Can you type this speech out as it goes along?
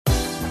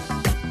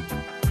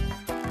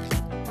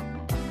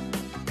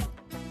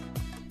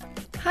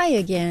Hi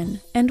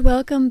again, and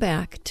welcome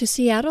back to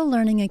Seattle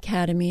Learning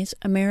Academy's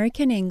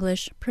American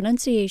English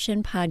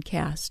Pronunciation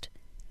Podcast.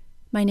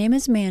 My name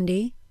is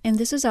Mandy, and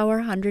this is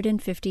our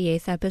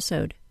 158th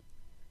episode.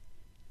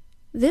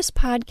 This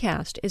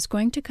podcast is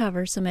going to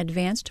cover some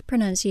advanced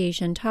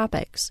pronunciation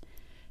topics,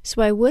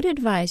 so I would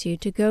advise you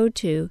to go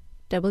to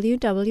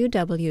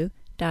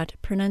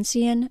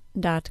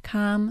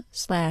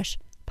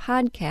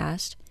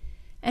www.pronuncian.com/podcast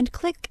and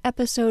click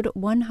episode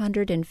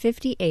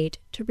 158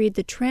 to read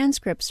the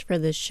transcripts for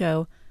this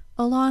show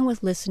along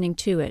with listening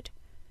to it.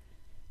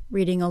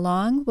 Reading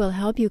along will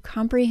help you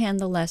comprehend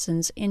the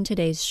lessons in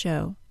today's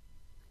show.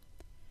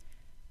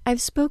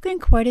 I've spoken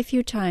quite a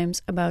few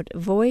times about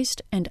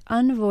voiced and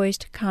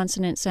unvoiced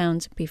consonant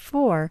sounds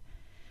before,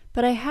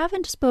 but I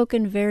haven't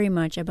spoken very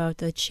much about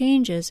the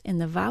changes in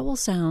the vowel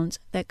sounds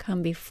that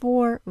come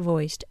before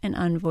voiced and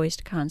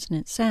unvoiced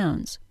consonant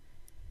sounds.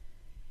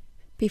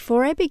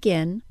 Before I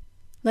begin,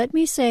 let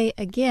me say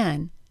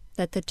again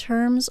that the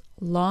terms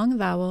long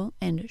vowel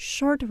and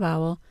short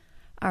vowel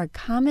are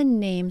common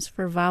names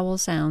for vowel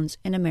sounds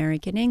in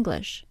American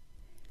English.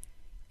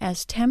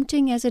 As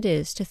tempting as it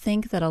is to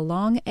think that a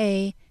long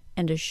A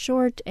and a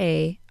short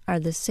A are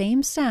the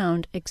same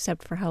sound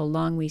except for how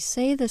long we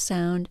say the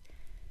sound,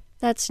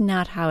 that's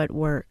not how it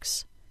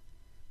works.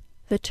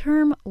 The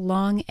term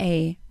long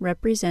A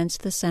represents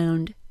the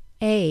sound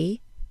A,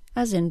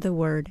 as in the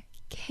word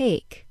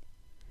cake.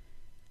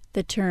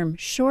 The term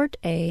short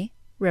A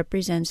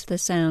represents the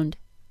sound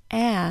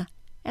A,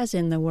 as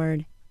in the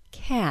word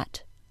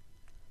cat.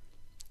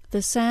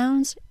 The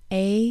sounds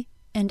A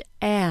and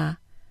A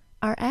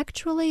are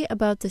actually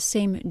about the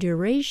same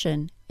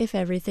duration if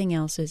everything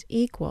else is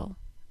equal.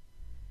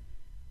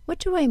 What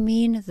do I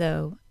mean,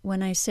 though,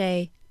 when I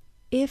say,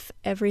 if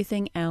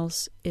everything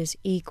else is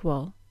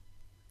equal?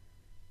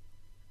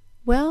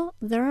 Well,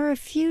 there are a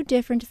few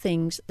different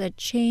things that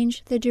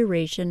change the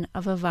duration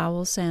of a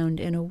vowel sound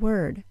in a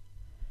word.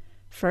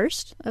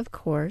 First, of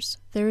course,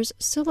 there's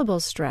syllable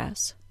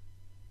stress.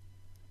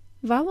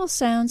 Vowel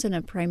sounds in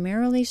a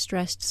primarily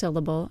stressed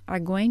syllable are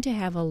going to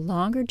have a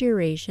longer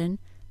duration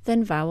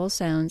than vowel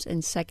sounds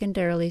in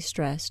secondarily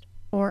stressed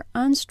or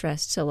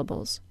unstressed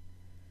syllables.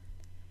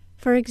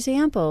 For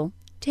example,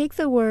 take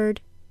the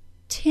word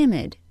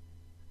timid,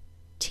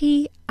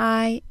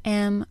 T-I-M-I-D.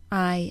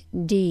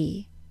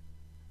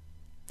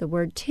 The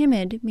word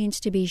timid means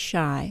to be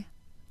shy.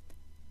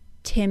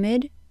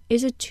 Timid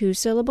is a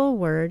two-syllable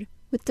word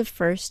with the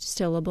first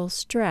syllable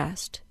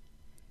stressed.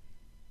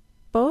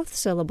 Both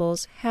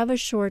syllables have a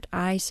short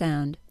I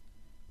sound,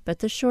 but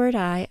the short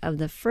I of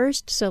the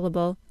first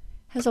syllable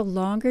has a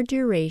longer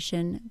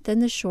duration than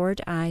the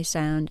short I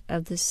sound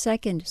of the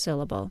second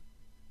syllable.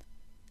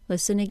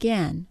 Listen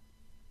again.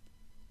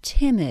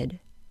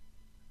 Timid.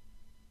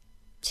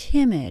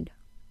 Timid.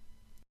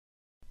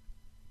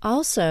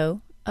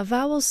 Also, a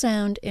vowel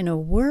sound in a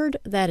word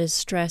that is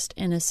stressed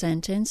in a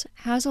sentence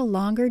has a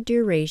longer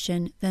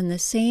duration than the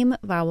same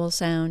vowel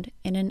sound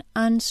in an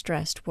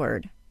unstressed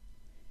word.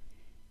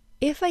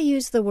 If I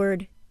use the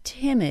word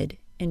timid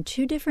in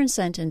two different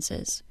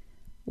sentences,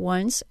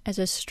 once as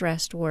a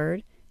stressed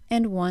word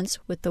and once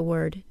with the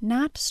word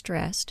not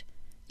stressed,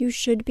 you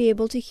should be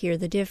able to hear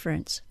the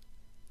difference.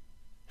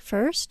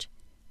 First,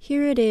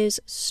 here it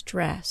is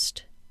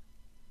stressed.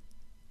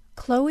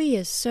 Chloe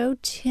is so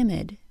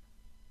timid.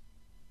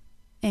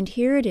 And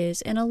here it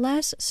is in a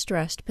less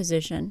stressed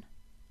position.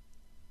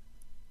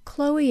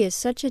 Chloe is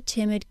such a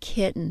timid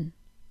kitten.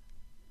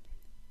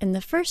 In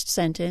the first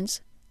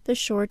sentence, the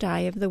short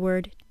I of the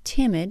word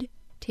timid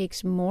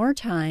takes more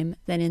time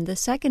than in the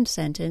second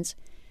sentence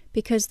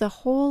because the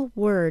whole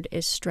word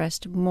is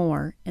stressed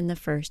more in the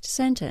first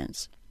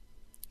sentence.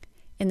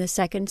 In the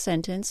second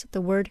sentence, the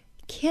word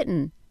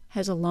kitten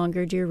has a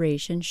longer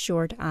duration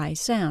short I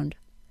sound.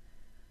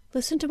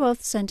 Listen to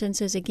both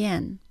sentences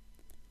again.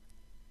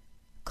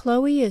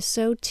 Chloe is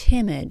so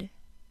timid.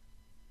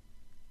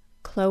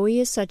 Chloe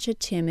is such a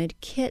timid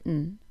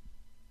kitten.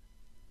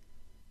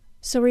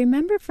 So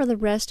remember for the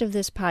rest of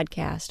this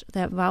podcast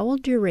that vowel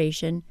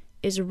duration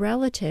is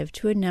relative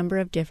to a number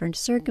of different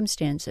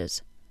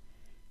circumstances.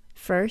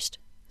 First,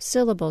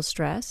 syllable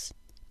stress.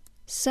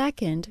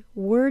 Second,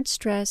 word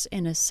stress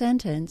in a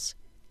sentence.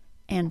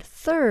 And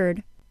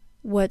third,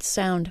 what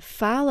sound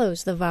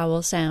follows the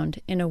vowel sound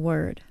in a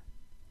word.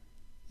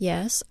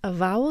 Yes, a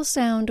vowel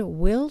sound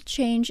will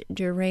change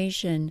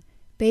duration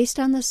based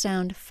on the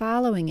sound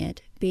following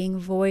it being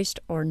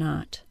voiced or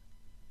not.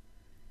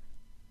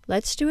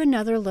 Let's do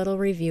another little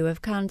review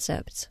of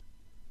concepts.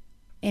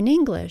 In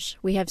English,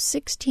 we have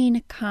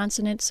 16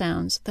 consonant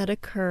sounds that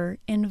occur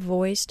in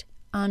voiced,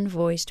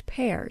 unvoiced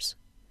pairs.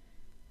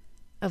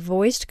 A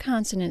voiced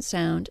consonant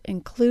sound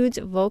includes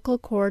vocal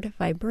cord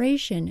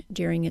vibration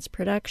during its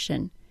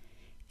production,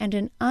 and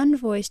an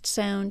unvoiced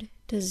sound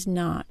does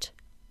not.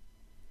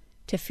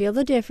 To feel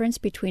the difference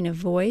between a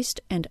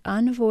voiced and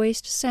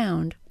unvoiced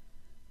sound,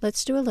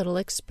 let's do a little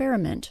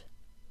experiment.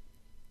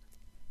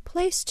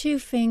 Place 2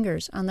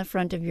 fingers on the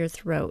front of your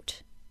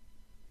throat.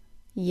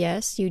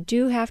 Yes, you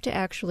do have to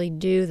actually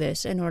do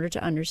this in order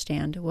to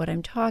understand what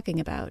I'm talking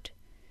about.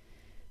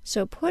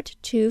 So put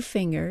 2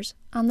 fingers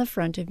on the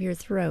front of your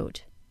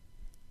throat.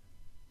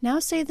 Now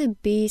say the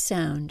B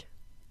sound.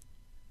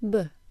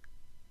 B,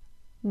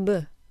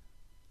 B.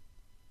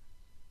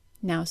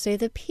 Now say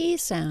the P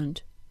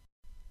sound.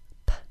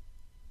 P,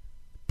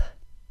 P.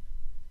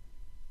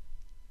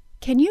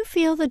 Can you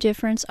feel the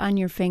difference on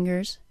your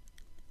fingers?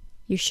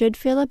 You should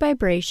feel a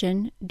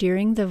vibration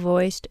during the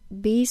voiced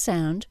B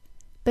sound,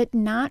 but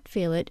not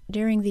feel it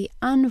during the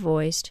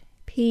unvoiced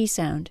P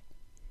sound.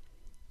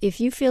 If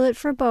you feel it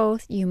for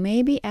both, you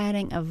may be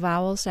adding a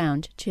vowel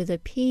sound to the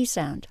P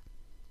sound.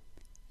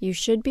 You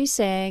should be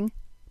saying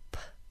P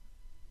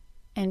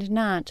and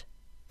not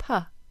P.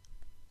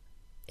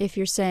 If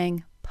you're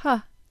saying P,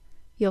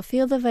 you'll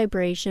feel the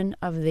vibration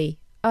of the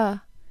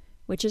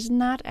which is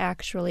not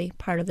actually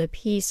part of the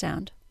P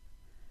sound.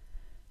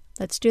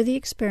 Let's do the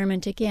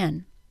experiment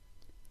again.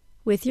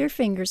 With your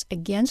fingers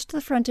against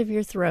the front of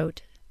your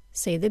throat,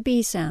 say the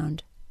B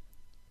sound,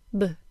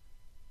 B,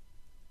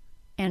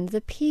 and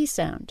the P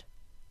sound,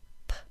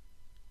 P.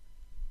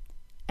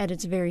 At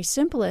its very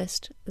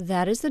simplest,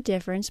 that is the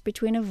difference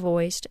between a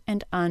voiced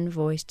and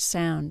unvoiced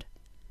sound.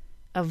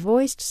 A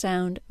voiced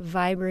sound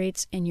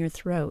vibrates in your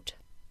throat.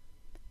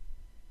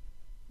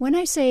 When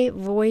I say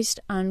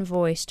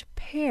voiced-unvoiced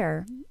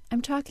pair,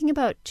 I'm talking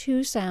about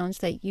 2 sounds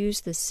that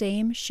use the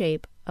same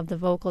shape of the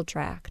vocal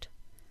tract.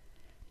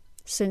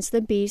 Since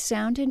the B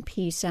sound and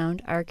P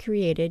sound are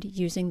created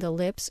using the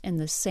lips in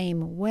the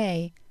same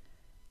way,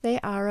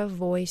 they are a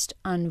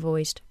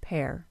voiced-unvoiced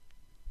pair.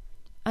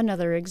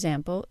 Another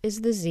example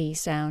is the Z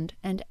sound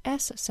and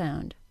S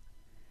sound.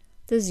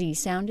 The Z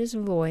sound is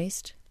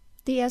voiced,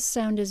 the S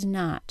sound is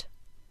not.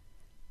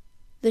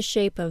 The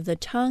shape of the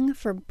tongue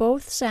for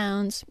both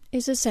sounds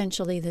is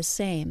essentially the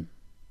same.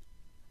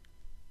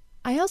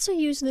 I also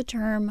use the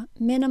term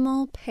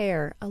minimal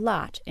pair a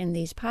lot in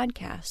these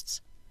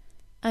podcasts.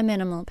 A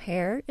minimal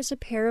pair is a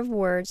pair of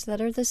words that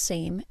are the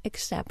same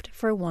except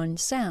for one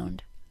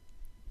sound.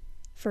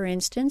 For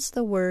instance,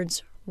 the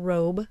words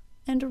robe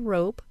and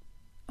rope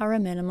are a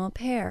minimal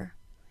pair.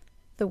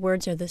 The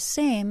words are the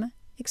same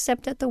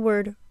except that the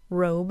word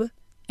robe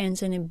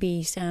ends in a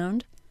B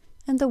sound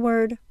and the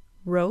word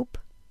rope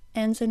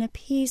ends in a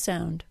P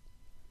sound.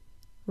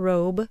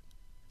 Robe,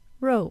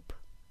 rope.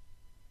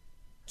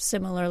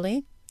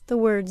 Similarly, the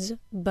words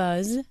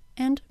buzz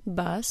and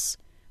bus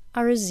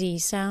are a Z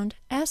sound,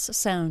 S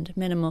sound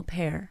minimal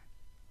pair.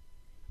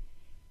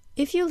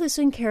 If you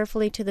listen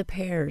carefully to the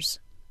pairs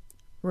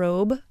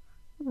robe,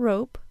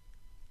 rope,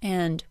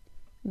 and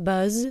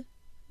buzz,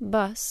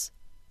 bus,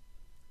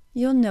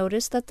 you'll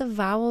notice that the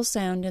vowel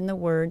sound in the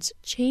words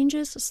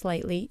changes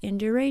slightly in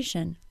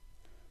duration.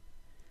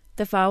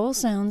 The vowel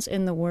sounds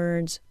in the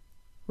words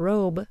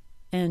robe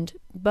and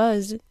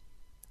buzz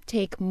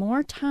take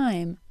more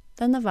time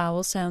than the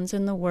vowel sounds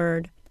in the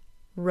word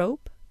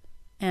rope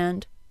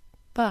and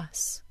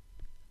bus.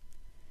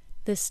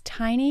 This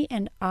tiny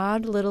and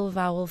odd little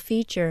vowel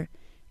feature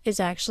is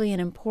actually an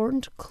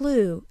important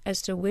clue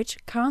as to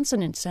which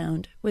consonant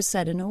sound was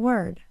said in a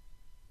word.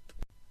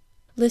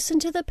 Listen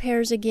to the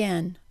pairs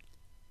again.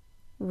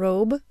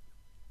 Robe,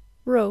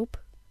 rope,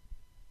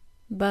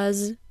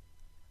 buzz,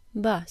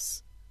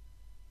 bus.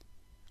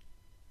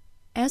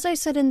 As I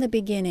said in the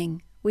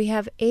beginning, we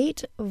have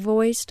 8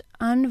 voiced,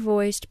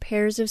 unvoiced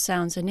pairs of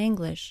sounds in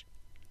English.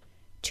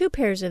 2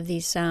 pairs of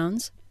these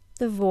sounds,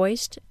 the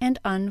voiced and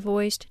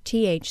unvoiced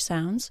TH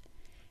sounds,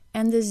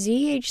 and the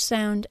ZH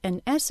sound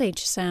and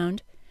SH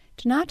sound,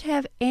 do not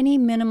have any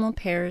minimal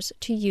pairs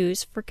to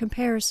use for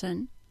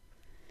comparison.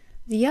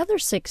 The other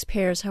 6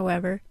 pairs,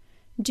 however,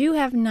 do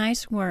have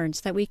nice words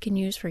that we can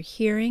use for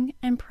hearing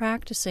and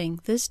practicing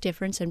this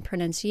difference in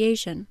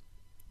pronunciation.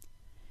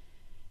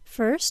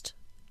 First,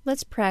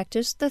 let's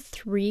practice the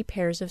 3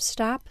 pairs of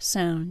stop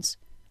sounds,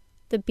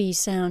 the B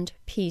sound,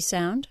 P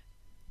sound,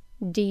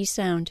 D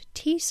sound,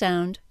 T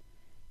sound,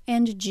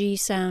 and G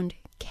sound,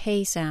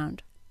 K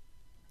sound.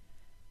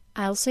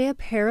 I'll say a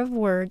pair of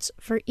words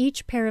for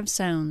each pair of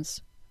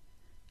sounds.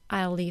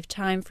 I'll leave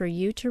time for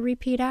you to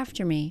repeat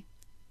after me.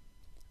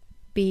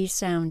 B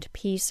sound,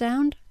 P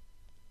sound,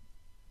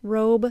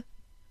 robe,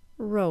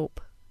 rope.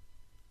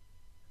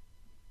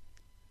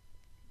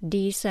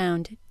 D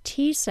sound,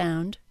 T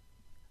sound,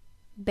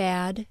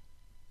 bad,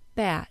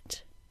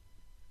 bat.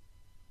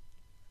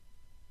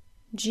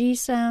 G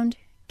sound,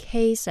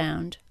 K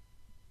sound,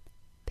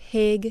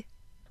 pig,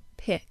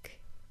 pick.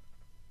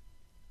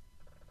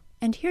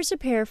 And here's a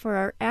pair for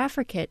our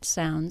affricate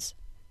sounds,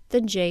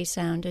 the J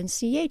sound and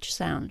CH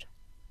sound.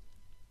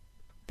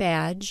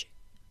 Badge,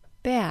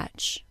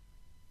 batch.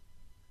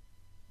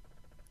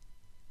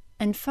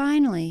 And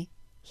finally,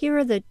 here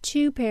are the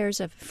 2 pairs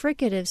of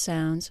fricative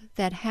sounds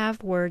that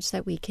have words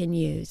that we can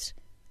use.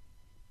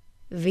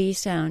 V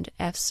sound,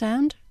 F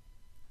sound,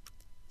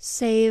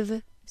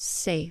 save,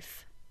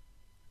 safe.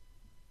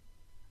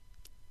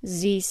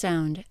 Z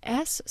sound,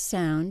 S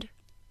sound,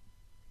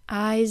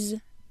 eyes,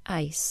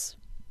 ice.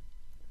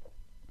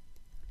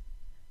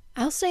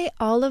 I'll say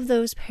all of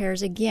those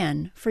pairs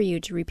again for you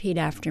to repeat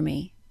after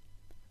me.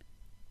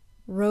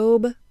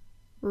 Robe,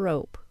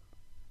 rope.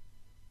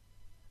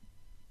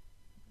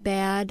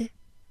 bad,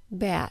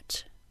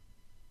 bat.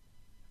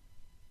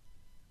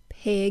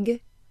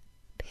 Pig,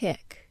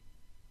 pick.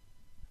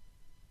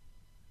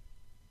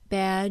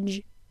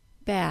 Badge,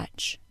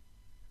 batch.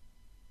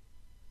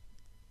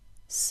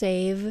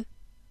 Save,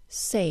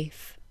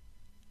 safe.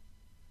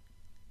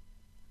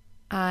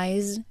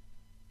 Eyes,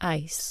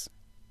 ice.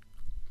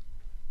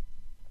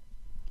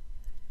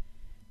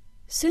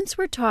 Since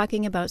we're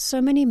talking about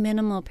so many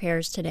minimal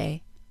pairs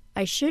today,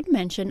 I should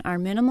mention our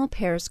minimal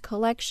pairs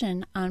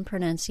collection on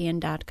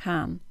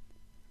Pronuncian.com.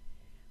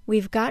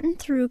 We've gotten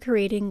through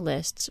creating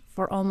lists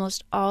for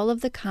almost all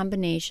of the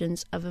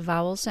combinations of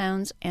vowel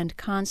sounds and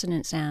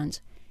consonant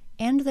sounds,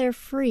 and they're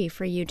free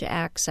for you to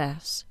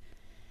access.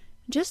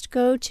 Just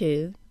go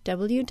to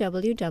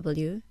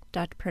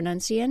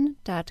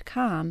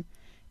www.pronuncian.com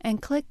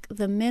and click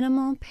the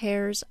Minimal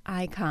Pairs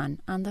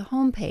icon on the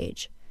home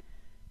page.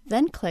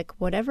 Then click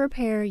whatever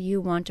pair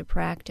you want to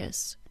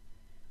practice.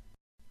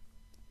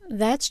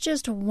 That's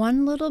just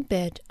one little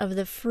bit of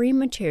the free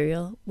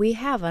material we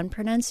have on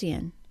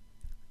Pronuncian.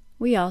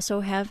 We also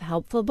have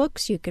helpful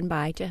books you can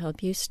buy to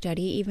help you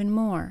study even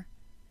more.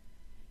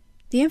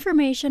 The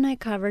information I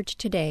covered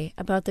today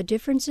about the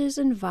differences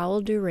in vowel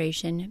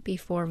duration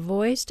before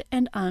voiced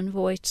and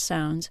unvoiced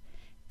sounds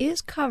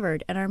is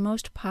covered in our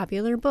most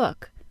popular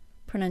book,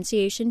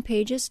 Pronunciation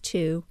Pages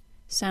 2,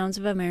 Sounds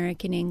of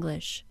American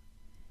English.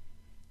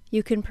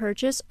 You can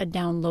purchase a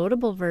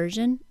downloadable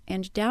version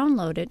and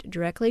download it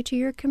directly to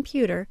your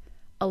computer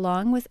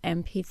along with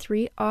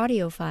MP3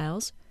 audio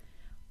files,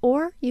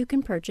 or you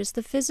can purchase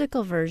the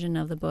physical version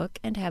of the book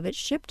and have it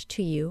shipped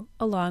to you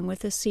along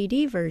with a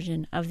CD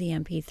version of the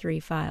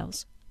MP3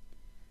 files.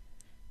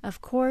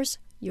 Of course,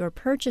 your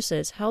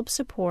purchases help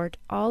support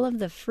all of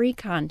the free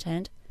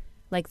content,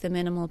 like the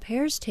minimal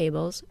pairs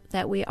tables,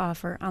 that we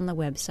offer on the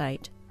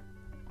website.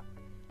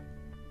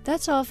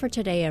 That's all for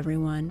today,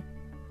 everyone.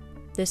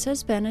 This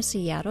has been a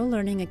Seattle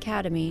Learning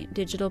Academy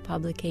digital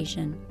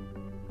publication.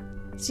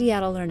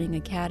 Seattle Learning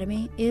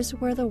Academy is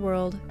where the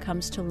world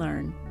comes to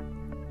learn.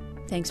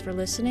 Thanks for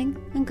listening,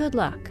 and good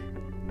luck.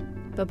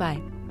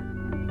 Bye-bye.